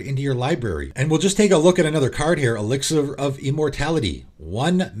graveyard into your library. And we'll just take a look at another card here, Elixir of Immortality.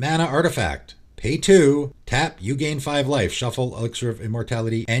 1 mana artifact. Pay 2, tap, you gain 5 life. Shuffle Elixir of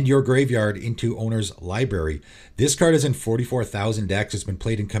Immortality and your graveyard into owner's library. This card is in 44,000 decks. It's been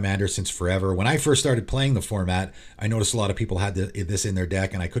played in Commander since forever. When I first started playing the format, I noticed a lot of people had this in their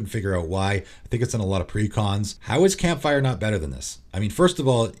deck, and I couldn't figure out why. I think it's in a lot of pre-cons. How is Campfire not better than this? I mean, first of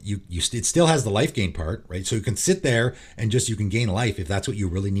all, it still has the life gain part, right? So you can sit there and you can gain life if that's what you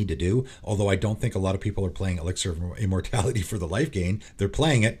really need to do. Although I don't think a lot of people are playing Elixir of Immortality for the life gain. They're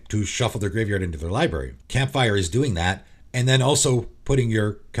playing it to shuffle their graveyard into their library. Campfire is doing that, and then also putting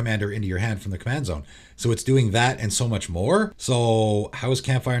your commander into your hand from the command zone. So it's doing that and so much more. So how is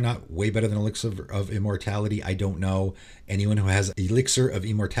Campfire not way better than Elixir of Immortality? I don't know. Anyone who has Elixir of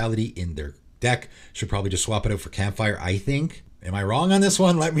Immortality in their deck should probably just swap it out for Campfire, I think. Am I wrong on this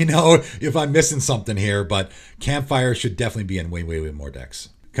one? Let me know if I'm missing something here, but Campfire should definitely be in way more decks.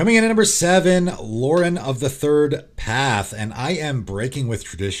 Coming in at number 7, Loran of the Third Path. And I am breaking with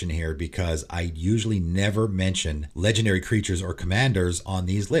tradition here because I usually never mention legendary creatures or commanders on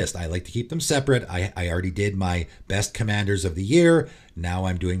these lists. I like to keep them separate. I already did my best commanders of the year. Now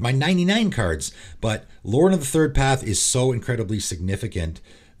I'm doing my 99 cards. But Loran of the Third Path is so incredibly significant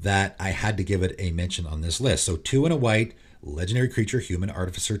that I had to give it a mention on this list. So 2 and a white, legendary creature, human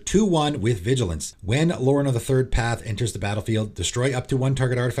artificer, 2/1 with vigilance. When Loran of the Third Path enters the battlefield, destroy up to 1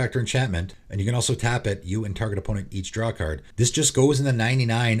 target artifact or enchantment, and you can also tap it. You and target opponent each draw a card. This just goes in the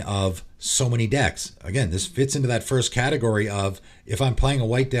 99 of so many decks. Again, this fits into that first category of, if I'm playing a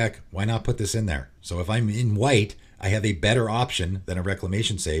white deck, why not put this in there? So if I'm in white, I have a better option than a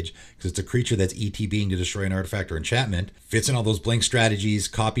Reclamation Sage because it's a creature that's ETBing to destroy an artifact or enchantment. Fits in all those blink strategies,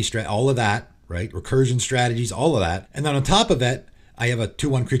 copy all of that. Right? Recursion strategies, all of that. And then on top of it, I have a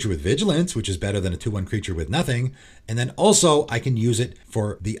 2/1 creature with vigilance, which is better than a 2/1 creature with nothing. And then also I can use it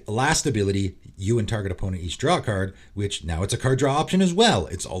for the last ability, you and target opponent each draw a card, which now it's a card draw option as well.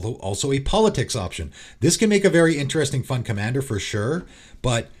 It's also a politics option. This can make a very interesting, fun commander for sure,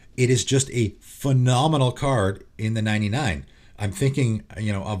 but it is just a phenomenal card in the 99. I'm thinking,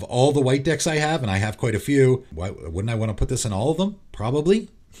 of all the white decks I have, and I have quite a few, wouldn't I want to put this in all of them? Probably.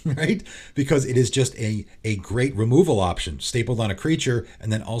 Right? Because it is just a great removal option stapled on a creature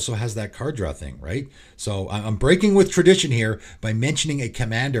and then also has that card draw thing, right? So I'm breaking with tradition here by mentioning a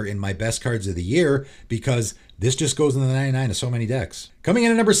commander in my best cards of the year because this just goes in the 99 of so many decks. Coming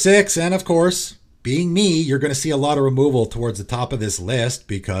in at number 6, and of course, being me, you're going to see a lot of removal towards the top of this list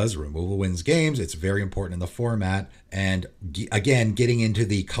because removal wins games. It's very important in the format. And again, getting into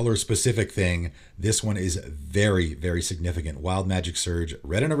the color specific thing, this one is very significant. Wild Magic Surge,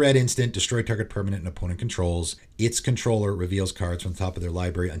 red and a red instant, destroy target permanent an opponent controls. Its controller reveals cards from the top of their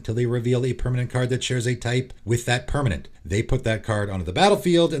library until they reveal a permanent card that shares a type with that permanent. They put that card onto the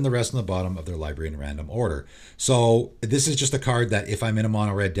battlefield and the rest on the bottom of their library in random order. So this is just a card that if I'm in a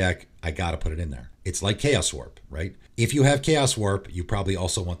mono red deck, I got to put it in there. It's like Chaos Warp, right? If you have Chaos Warp, you probably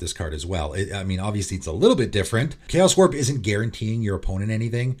also want this card as well. Obviously it's a little bit different. Chaos Warp isn't guaranteeing your opponent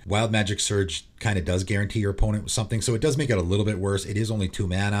anything. Wild Magic Surge kind of does guarantee your opponent something, so it does make it a little bit worse. It is only 2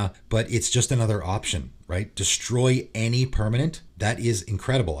 mana, but it's just another option, right? Destroy any permanent. That is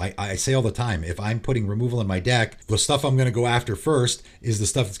incredible. I say all the time, if I'm putting removal in my deck, the stuff I'm going to go after first is the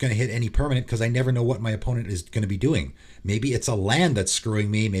stuff that's going to hit any permanent because I never know what my opponent is going to be doing. Maybe it's a land that's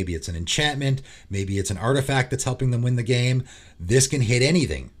screwing me. Maybe it's an enchantment. Maybe it's an artifact that's helping them win the game. This can hit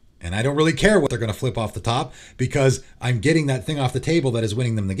anything. And I don't really care what they're going to flip off the top because I'm getting that thing off the table that is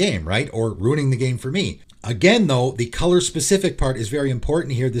winning them the game, right? Or ruining the game for me. Again, though, the color specific part is very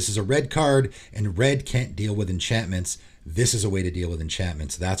important here. This is a red card and red can't deal with enchantments. This is a way to deal with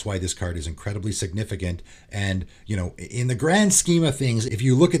enchantments. That's why this card is incredibly significant. And, you know, in the grand scheme of things, if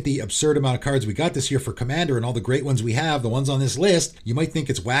you look at the absurd amount of cards we got this year for Commander and all the great ones we have, the ones on this list, you might think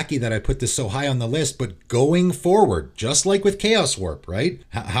it's wacky that I put this so high on the list, but going forward, just like with Chaos Warp, right?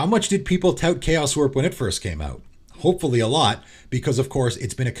 How much did people tout Chaos Warp when it first came out? Hopefully a lot, because of course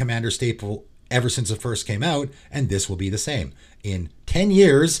it's been a Commander staple ever since it first came out, and this will be the same. In 10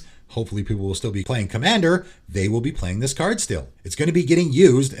 years, hopefully people will still be playing Commander. They will be playing this card still. It's going to be getting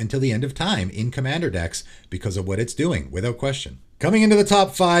used until the end of time in Commander decks because of what it's doing, without question. Coming into the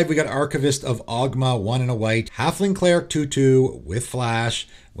top 5, we got Archivist of Ogma, 1 and a white, Halfling Cleric 2/2 with Flash.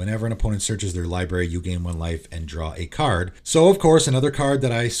 Whenever an opponent searches their library, you gain 1 life and draw a card. So, of course, another card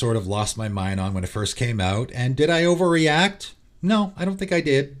that I sort of lost my mind on when it first came out. And did I overreact? No, I don't think I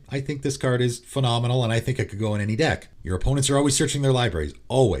did. I think this card is phenomenal, and I think it could go in any deck. Your opponents are always searching their libraries,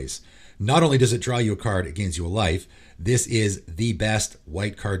 always. Not only does it draw you a card, it gains you a life. This is the best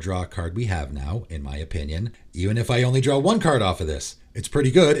white card draw card we have now, in my opinion. Even if I only draw 1 card off of this, it's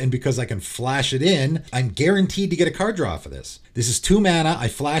pretty good, and because I can flash it in, I'm guaranteed to get a card draw off of this. This is 2 mana. I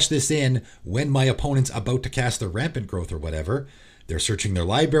flash this in when my opponent's about to cast their Rampant Growth or whatever. They're searching their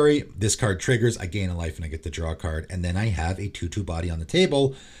library. This card triggers. I gain a life and I get to draw a card. And then I have a 2/2 body on the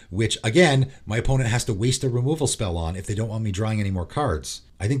table, which, again, my opponent has to waste a removal spell on if they don't want me drawing any more cards.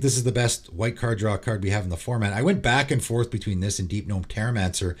 I think this is the best white card draw card we have in the format. I went back and forth between this and Deep Gnome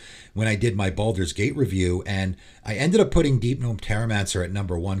Terramancer when I did my Baldur's Gate review, and I ended up putting Deep Gnome Terramancer at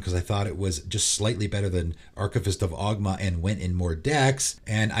number 1 because I thought it was just slightly better than Archivist of Ogma and went in more decks.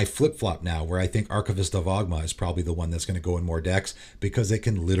 And I flip-flop now where I think Archivist of Ogma is probably the one that's going to go in more decks because it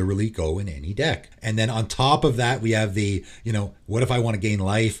can literally go in any deck. And then on top of that, we have the, what if I want to gain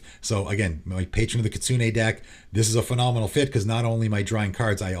life? So again, my Patron of the Kitsune deck, this is a phenomenal fit because not only am I drawing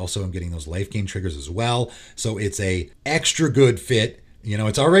cards, I also am getting those life gain triggers as well. So it's a extra good fit.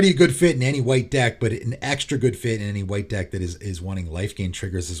 It's already a good fit in any white deck, but an extra good fit in any white deck that is wanting life gain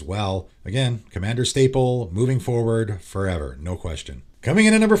triggers as well. Again, Commander staple, moving forward forever, no question. Coming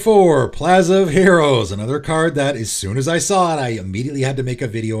in at number 4, Plaza of Heroes, another card that as soon as I saw it, I immediately had to make a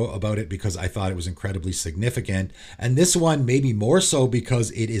video about it because I thought it was incredibly significant. And this one maybe more so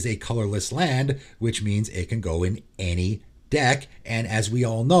because it is a colorless land, which means it can go in any deck. And as we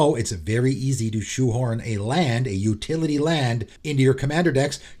all know, it's very easy to shoehorn a land, a utility land, into your Commander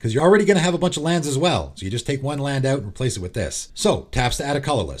decks because you're already going to have a bunch of lands as well. So you just take 1 land out and replace it with this. So taps to add a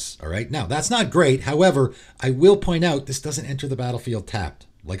colorless. All right. Now that's not great. However, I will point out this doesn't enter the battlefield tapped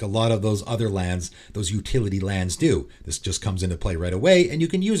like a lot of those other lands, those utility lands do. This just comes into play right away and you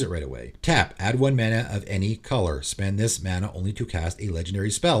can use it right away. Tap, add 1 mana of any color. Spend this mana only to cast a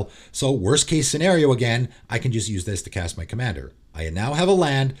legendary spell. So worst case scenario again, I can just use this to cast my Commander. I now have a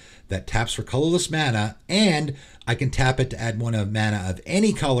land that taps for colorless mana, and I can tap it to add 1 mana of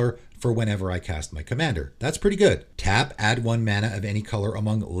any color for whenever I cast my Commander. That's pretty good. Tap, add 1 mana of any color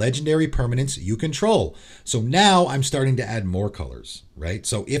among legendary permanents you control. So now I'm starting to add more colors, right?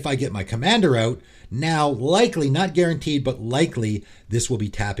 So if I get my Commander out, now likely, not guaranteed, but likely this will be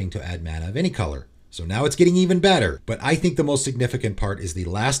tapping to add mana of any color. So now it's getting even better. But I think the most significant part is the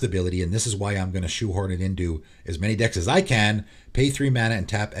last ability, and this is why I'm going to shoehorn it into as many decks as I can. Pay 3 mana and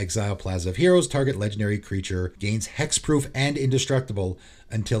tap Exile Plaza of Heroes. Target legendary creature gains hexproof and indestructible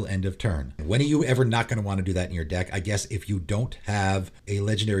until end of turn. When are you ever not going to want to do that in your deck? I guess if you don't have a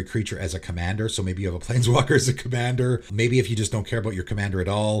legendary creature as a commander, so maybe you have a Planeswalker as a commander, maybe if you just don't care about your commander at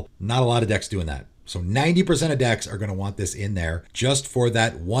all, not a lot of decks doing that. So 90% of decks are going to want this in there just for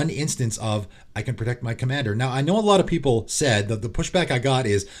that one instance of I can protect my commander. Now, I know a lot of people said that the pushback I got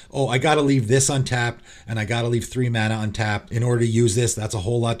is, oh, I got to leave this untapped and I got to leave 3 mana untapped in order to use this. That's a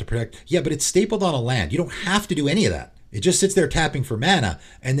whole lot to protect. Yeah, but it's stapled on a land. You don't have to do any of that. It just sits there tapping for mana.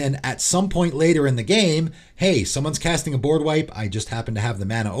 And then at some point later in the game, hey, someone's casting a board wipe. I just happen to have the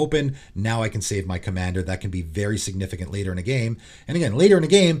mana open. Now I can save my commander. That can be very significant later in a game. And again, later in a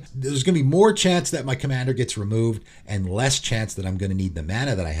game, there's going to be more chance that my commander gets removed and less chance that I'm going to need the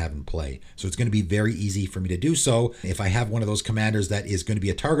mana that I have in play. So it's going to be very easy for me to do so. If I have one of those commanders that is going to be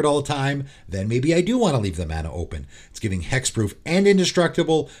a target all the time, then maybe I do want to leave the mana open. It's giving hexproof and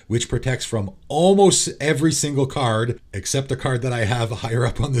indestructible, which protects from almost every single card, except the card that I have higher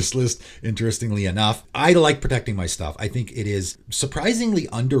up on this list, interestingly enough. I like like protecting my stuff. I think it is surprisingly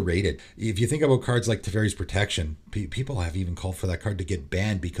underrated. If you think about cards like Teferi's Protection, people have even called for that card to get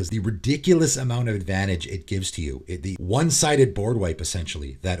banned because the ridiculous amount of advantage it gives to you. The one-sided board wipe,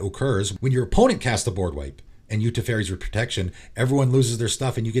 essentially, that occurs when your opponent casts a board wipe and you Teferi's Protection, everyone loses their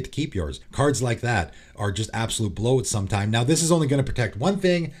stuff and you get to keep yours. Cards like that are just absolute blow at some time. Now, this is only going to protect one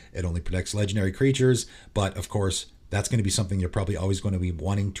thing. It only protects legendary creatures, but of course, that's going to be something you're probably always going to be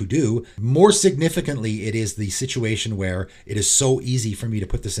wanting to do. More significantly, it is the situation where it is so easy for me to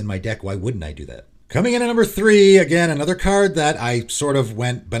put this in my deck. Why wouldn't I do that? Coming in at number 3, again, another card that I sort of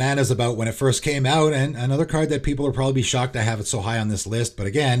went bananas about when it first came out, and another card that people will probably be shocked to have it so high on this list. But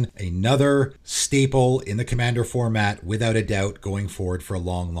again, another staple in the Commander format, without a doubt, going forward for a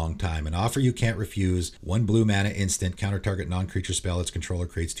long, long time. An offer you can't refuse. 1 blue mana instant, counter target non-creature spell. Its controller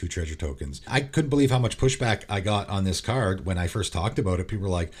creates 2 treasure tokens. I couldn't believe how much pushback I got on this card when I first talked about it. People were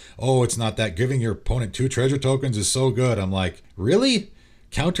like, oh, it's not that. Giving your opponent 2 treasure tokens is so good. I'm like, really?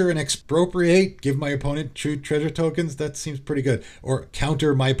 Counter and expropriate, give my opponent 2 treasure tokens? That seems pretty good. Or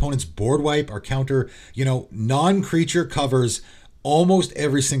counter my opponent's board wipe, or counter, non-creature covers almost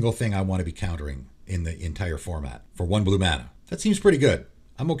every single thing I want to be countering in the entire format for 1 blue mana. That seems pretty good.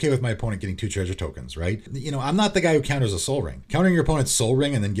 I'm okay with my opponent getting 2 treasure tokens, right? I'm not the guy who counters a Soul Ring. Countering your opponent's Soul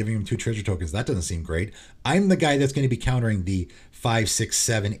Ring and then giving him 2 treasure tokens, that doesn't seem great. I'm the guy that's going to be countering the 5, 6,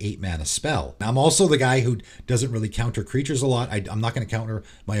 7, 8 mana spell. I'm also the guy who doesn't really counter creatures a lot. I'm not going to counter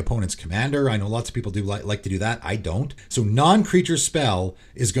my opponent's commander. I know lots of people do like to do that. I don't. So non-creature spell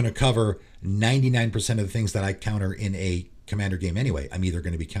is going to cover 99% of the things that I counter in a Commander game anyway. I'm either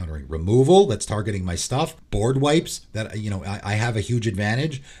going to be countering removal that's targeting my stuff, board wipes that I have a huge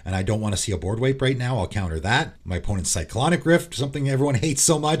advantage and I don't want to see a board wipe right now. I'll counter that. My opponent's Cyclonic Rift, something everyone hates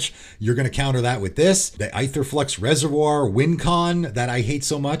so much, you're going to counter that with this. The Aetherflux Reservoir WinCon that I hate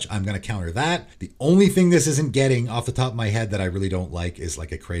so much, I'm going to counter that. The only thing this isn't getting off the top of my head that I really don't like is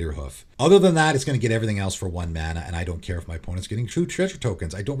like a Crater Hoof. Other than that, it's going to get everything else for 1 mana, and I don't care if my opponent's getting 2 treasure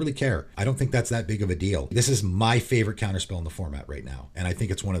tokens. I don't really care. I don't think that's that big of a deal. This is my favorite counterspell in the format right now, and I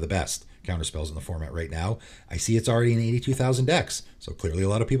think it's one of the best counterspells in the format right now. I see it's already in 82,000 decks, so clearly a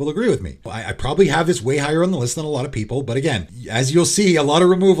lot of people agree with me. I probably have this way higher on the list than a lot of people, but again, as you'll see, a lot of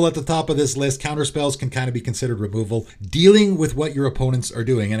removal at the top of this list. Counterspells can kind of be considered removal, dealing with what your opponents are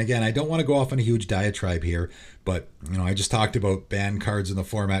doing. And again, I don't want to go off on a huge diatribe here, but I just talked about banned cards in the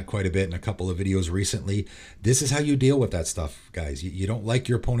format quite a bit in a couple of videos recently. This is how you deal with that stuff, guys. You don't like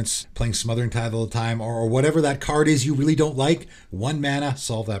your opponents playing Smothering Tithe all the time, or whatever that card is you really don't like. 1 mana,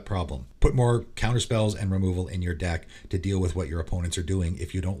 solve that problem. Put more counterspells and removal in your deck to deal with what your opponents are doing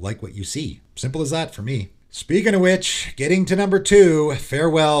if you don't like what you see. Simple as that for me. Speaking of which, getting to number 2,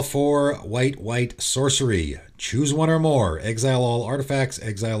 farewell for white sorcery. Choose 1 or more. Exile all artifacts,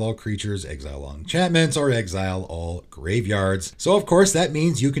 exile all creatures, exile all enchantments, or exile all graveyards. So of course that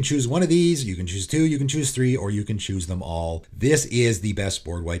means you can choose 1 of these, you can choose 2, you can choose 3, or you can choose them all. This is the best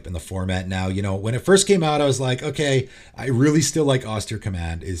board wipe in the format now. When it first came out, I was like, okay, I really still like Austere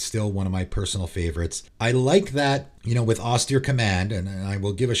Command. Is still one of my personal favorites. I like that, with Austere Command, and I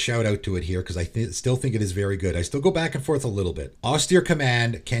will give a shout out to it here because I still think it is very good. I still go back and forth a little bit. Austere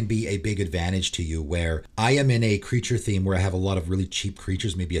Command can be a big advantage to you where I am in a creature theme where I have a lot of really cheap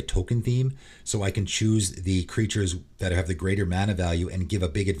creatures, maybe a token theme, so I can choose the creatures that have the greater mana value and give a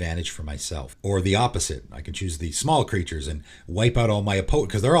big advantage for myself. Or the opposite, I can choose the small creatures and wipe out all my opponents,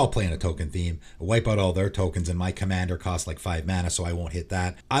 because they're all playing a token theme, wipe out all their tokens, and my commander costs like 5 mana, so I won't hit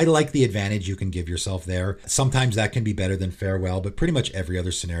that. I like the advantage you can give yourself there. Sometimes that can be better than Farewell, but pretty much every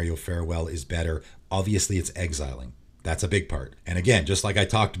other scenario, Farewell is better. Obviously, it's exiling. That's a big part. And again, just like I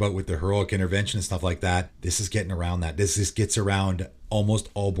talked about with the Heroic Intervention and stuff like that, this is getting around that. This just gets around almost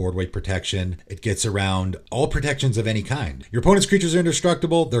all board weight protection. It gets around all protections of any kind. Your opponent's creatures are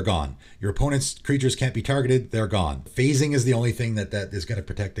indestructible, they're gone. Your opponent's creatures can't be targeted, they're gone. Phasing is the only thing that is going to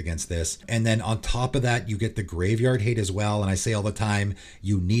protect against this. And then on top of that, you get the Graveyard Hate as well. And I say all the time,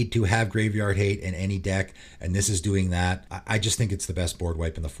 you need to have Graveyard Hate in any deck, and this is doing that. I just think it's the best board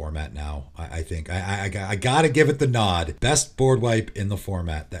wipe in the format now. I think I gotta give it the nod. Best board wipe in the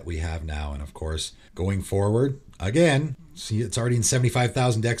format that we have now. And of course, going forward, again, see, it's already in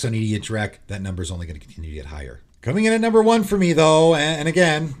 75,000 decks on EDHREC. That number is only going to continue to get higher. Coming in at number 1 for me, though, and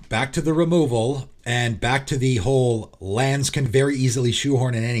again, back to the removal. And back to the whole lands can very easily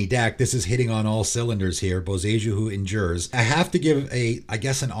shoehorn in any deck. This is hitting on all cylinders here. Boseiju Who Endures. I have to give I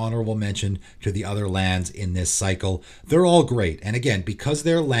guess an honorable mention to the other lands in this cycle. They're all great. And again, because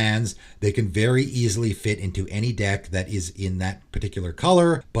they're lands, they can very easily fit into any deck that is in that particular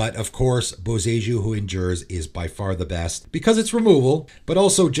color. But of course, Boseiju Who Endures is by far the best because it's removal, but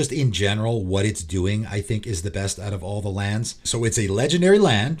also just in general, what it's doing, I think, is the best out of all the lands. So it's a legendary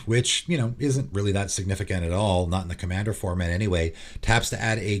land, which, isn't really that significant at all, not in the commander format anyway. Taps to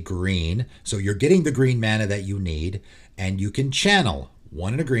add a green, so you're getting the green mana that you need, and you can channel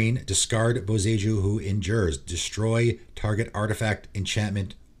 1 and a green, discard Boseiju Who Endures, destroy target artifact,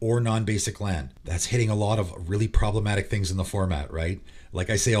 enchantment, or non-basic land. That's hitting a lot of really problematic things in the format, right? Like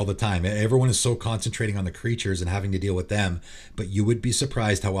I say all the time, everyone is so concentrating on the creatures and having to deal with them, but you would be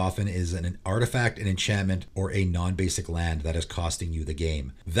surprised how often is an artifact, an enchantment, or a non-basic land that is costing you the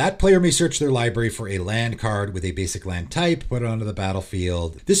game. That player may search their library for a land card with a basic land type, put it onto the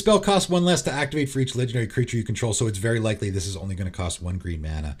battlefield. This spell costs 1 less to activate for each legendary creature you control, so it's very likely this is only going to cost 1 green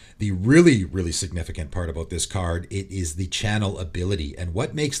mana. The really, really significant part about this card, it is the channel ability, and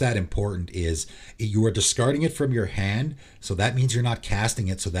what makes that important is you are discarding it from your hand, so that means you're not casting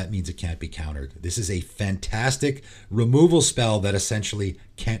it, so that means it can't be countered. This is a fantastic removal spell that essentially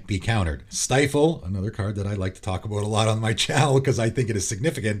can't be countered. Stifle, another card that I like to talk about a lot on my channel because I think it is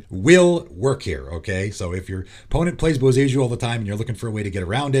significant, will work here, okay? So if your opponent plays Boseiju all the time and you're looking for a way to get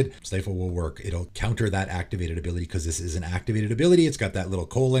around it, Stifle will work. It'll counter that activated ability because this is an activated ability. It's got that little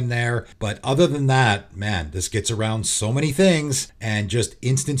colon there. But other than that, man, this gets around so many things, and just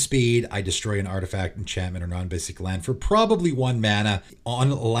instant speed. I destroy an artifact, enchantment, or non-basic land for probably 1 mana. On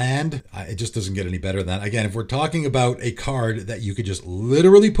land, it just doesn't get any better than that. Again, if we're talking about a card that you could just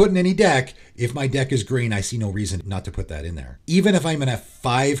literally put in any deck, if my deck is green, I see no reason not to put that in there. Even if I'm in a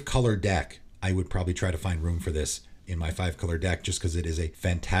 5-color deck, I would probably try to find room for this in my 5-color deck just because it is a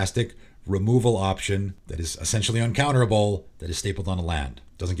fantastic removal option that is essentially uncounterable, that is stapled on a land.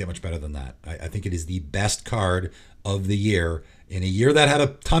 Doesn't get much better than that. I think it is the best card of the year. In a year that had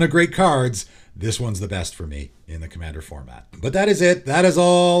a ton of great cards, this one's the best for me in the Commander format. But that is it. That is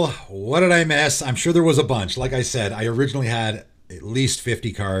all. What did I miss? I'm sure there was a bunch. Like I said, I originally had at least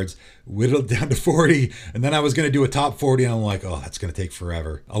 50 cards, whittled down to 40, and then I was going to do a top 40, and I'm like, oh, that's going to take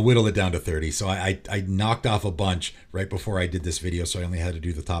forever. I'll whittle it down to 30. So I knocked off a bunch right before I did this video, so I only had to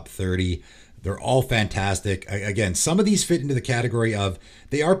do the top 30. They're all fantastic. Again, some of these fit into the category of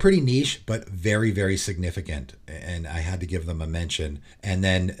they are pretty niche, but very, very significant. And I had to give them a mention. And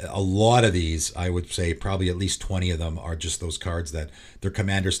then a lot of these, I would say probably at least 20 of them are just those cards that they're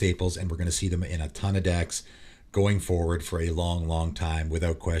commander staples, and we're going to see them in a ton of decks going forward for a long, long time,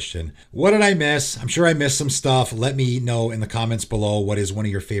 without question. What did I miss? I'm sure I missed some stuff. Let me know in the comments below what is one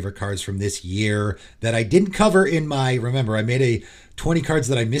of your favorite cards from this year that I didn't cover in my, remember, I made a 20 cards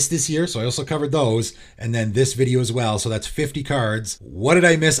that I missed this year, so I also covered those, and then this video as well, so that's 50 cards. What did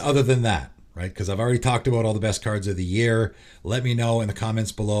I miss other than that? Right? Because I've already talked about all the best cards of the year. Let me know in the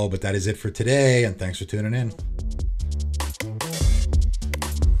comments below, but that is it for today, and thanks for tuning in.